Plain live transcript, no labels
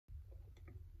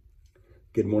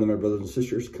Good morning, my brothers and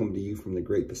sisters. Coming to you from the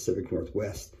great Pacific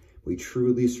Northwest. We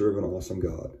truly serve an awesome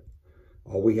God.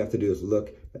 All we have to do is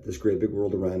look at this great big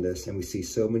world around us, and we see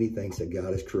so many things that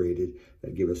God has created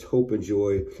that give us hope and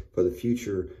joy for the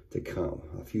future to come,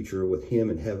 a future with Him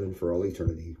in heaven for all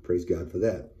eternity. Praise God for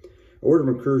that. A word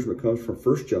of encouragement comes from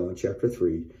 1 John chapter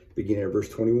 3, beginning at verse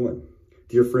 21.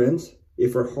 Dear friends,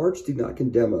 if our hearts do not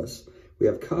condemn us, we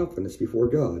have confidence before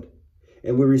God,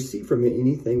 and we receive from Him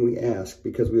anything we ask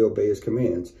because we obey His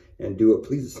commands and do what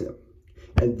pleases Him.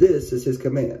 And this is His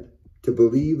command, to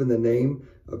believe in the name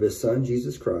of His Son,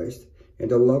 Jesus Christ, and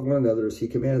to love one another as He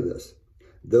commanded us.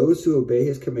 Those who obey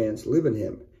His commands live in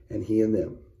Him, and He in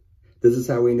them. This is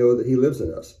how we know that He lives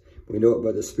in us. We know it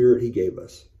by the Spirit He gave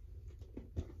us.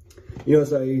 You know,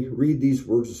 as I read these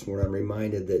words this morning, I'm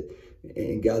reminded that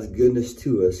in God's goodness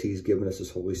to us, He's given us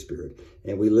His Holy Spirit,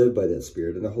 and we live by that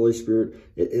Spirit. And the Holy Spirit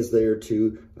is there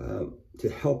to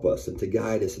help us and to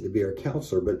guide us and to be our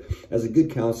counselor. But as a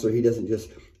good counselor, He doesn't just,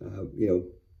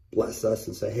 bless us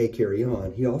and say, hey, carry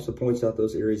on. He also points out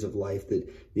those areas of life that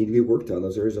need to be worked on,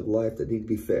 those areas of life that need to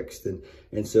be fixed.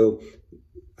 And so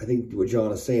I think what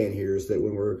John is saying here is that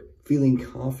when we're feeling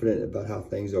confident about how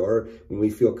things are, when we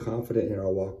feel confident in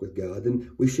our walk with God, then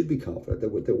we should be confident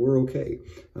that we're okay.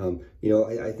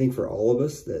 I think for all of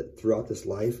us that throughout this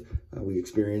life, we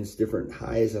experience different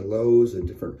highs and lows and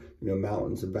different,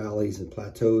 mountains and valleys and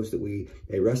plateaus that we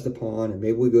may rest upon. And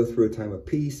maybe we go through a time of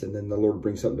peace, and then the Lord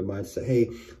brings something to mind to say, hey,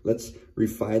 let's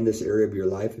refine this area of your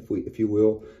life, if you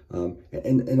will.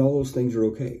 And all those things are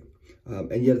okay.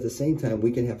 And yet at the same time,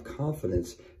 we can have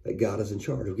confidence that God is in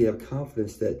charge. We can have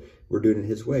confidence that we're doing it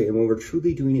His way. And when we're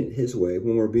truly doing it His way,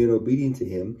 when we're being obedient to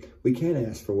Him, we can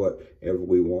ask for whatever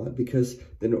we want, because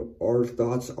then our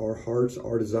thoughts, our hearts,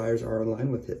 our desires are in line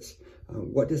with His.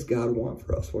 What does God want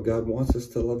for us? Well, God wants us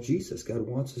to love Jesus. God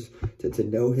wants us to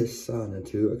know His Son and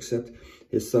to accept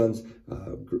His Son's,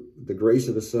 the grace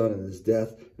of His Son and His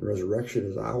death and resurrection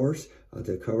is ours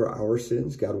to cover our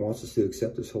sins. God wants us to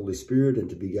accept His Holy Spirit and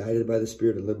to be guided by the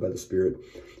Spirit and live by the Spirit.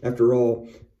 After all,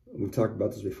 we've talked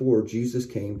about this before, Jesus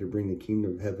came to bring the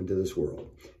kingdom of heaven to this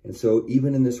world. And so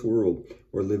even in this world,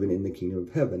 we're living in the kingdom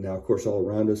of heaven. Now, of course, all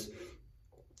around us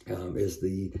is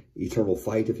the eternal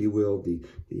fight, if you will,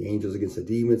 the angels against the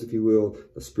demons, if you will,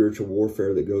 the spiritual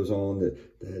warfare that goes on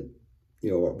that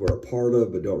we're a part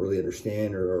of but don't really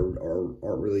understand or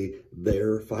aren't really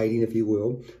there fighting, if you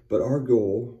will. But our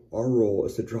goal, our role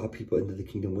is to draw people into the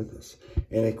kingdom with us.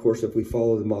 And of course, if we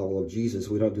follow the model of Jesus,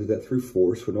 we don't do that through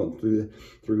force. We don't do that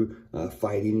through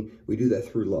fighting. We do that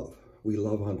through love. We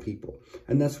love on people.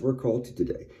 And that's what we're called to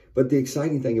today. But the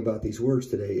exciting thing about these words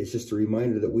today is just a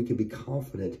reminder that we can be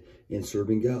confident in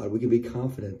serving God. We can be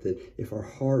confident that if our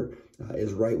heart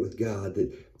is right with God,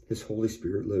 that His Holy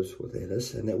Spirit lives within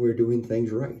us and that we're doing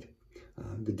things right.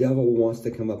 The devil wants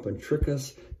to come up and trick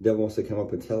us. The devil wants to come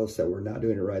up and tell us that we're not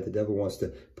doing it right. The devil wants to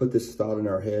put this thought in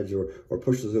our heads or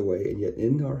push us away. And yet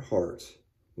in our hearts,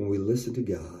 when we listen to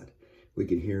God, we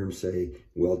can hear Him say,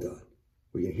 well done.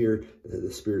 We can hear the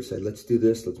Spirit say, let's do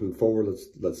this, let's move forward,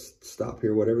 let's stop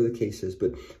here, whatever the case is.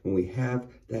 But when we have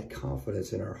that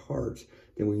confidence in our hearts,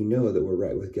 then we know that we're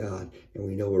right with God, and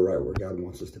we know we're right where God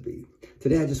wants us to be.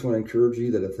 Today, I just want to encourage you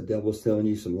that if the devil's telling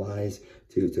you some lies,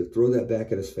 to throw that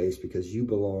back at his face, because you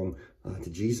belong to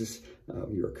Jesus.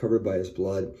 You are covered by His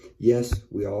blood. Yes,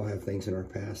 we all have things in our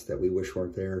past that we wish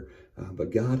weren't there,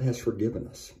 but God has forgiven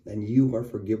us, and you are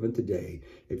forgiven today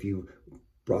if you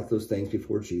brought those things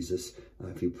before Jesus.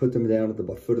 If you put them down at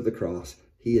the foot of the cross,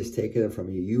 He has taken them from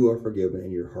you. You are forgiven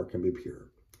and your heart can be pure.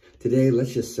 Today,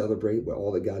 let's just celebrate what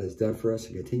all that God has done for us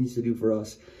and continues to do for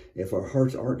us. If our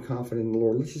hearts aren't confident in the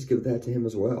Lord, let's just give that to Him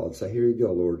as well and say, here you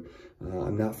go, Lord.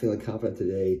 I'm not feeling confident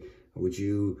today. Would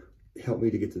you help me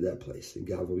to get to that place? And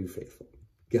God will be faithful.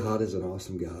 God is an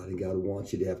awesome God, and God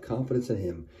wants you to have confidence in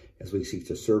Him as we seek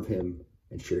to serve Him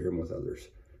and share Him with others.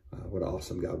 What an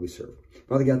awesome God we serve.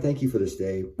 Father God, thank you for this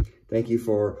day. Thank you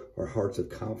for our hearts of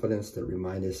confidence that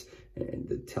remind us and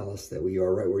that tell us that we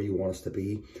are right where you want us to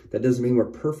be. That doesn't mean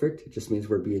we're perfect. It just means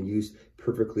we're being used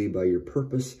perfectly by your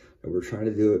purpose, and we're trying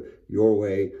to do it your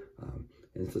way.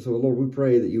 And so, Lord, we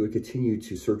pray that you would continue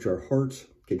to search our hearts,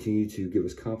 continue to give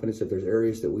us confidence. If there's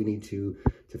areas that we need to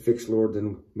fix, Lord,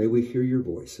 then may we hear your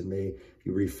voice, and may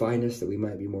you refine us that we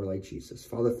might be more like Jesus.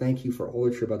 Father, thank you for all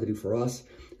that you're about to do for us,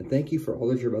 and thank you for all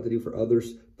that you're about to do for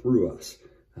others through us.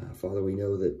 Father, we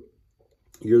know that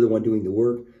you're the one doing the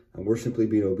work, and we're simply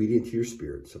being obedient to your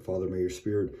Spirit. So, Father, may your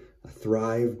Spirit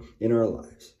thrive in our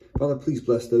lives. Father, please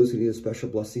bless those who need a special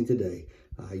blessing today.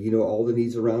 You know all the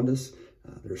needs around us.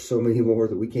 There's so many more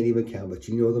that we can't even count, but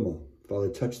you know them all. Father,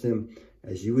 touch them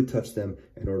as you would touch them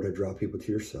in order to draw people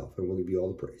to yourself, and we'll give you all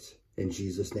the praise. In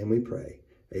Jesus' name we pray.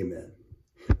 Amen.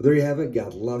 Well, there you have it.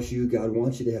 God loves you. God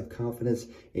wants you to have confidence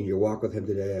in your walk with him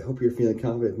today. I hope you're feeling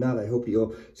confident. If not, I hope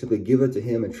you'll simply give it to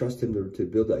him and trust him to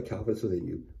build that confidence within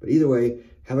you. But either way,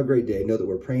 have a great day. Know that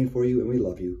we're praying for you and we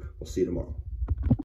love you. We'll see you tomorrow.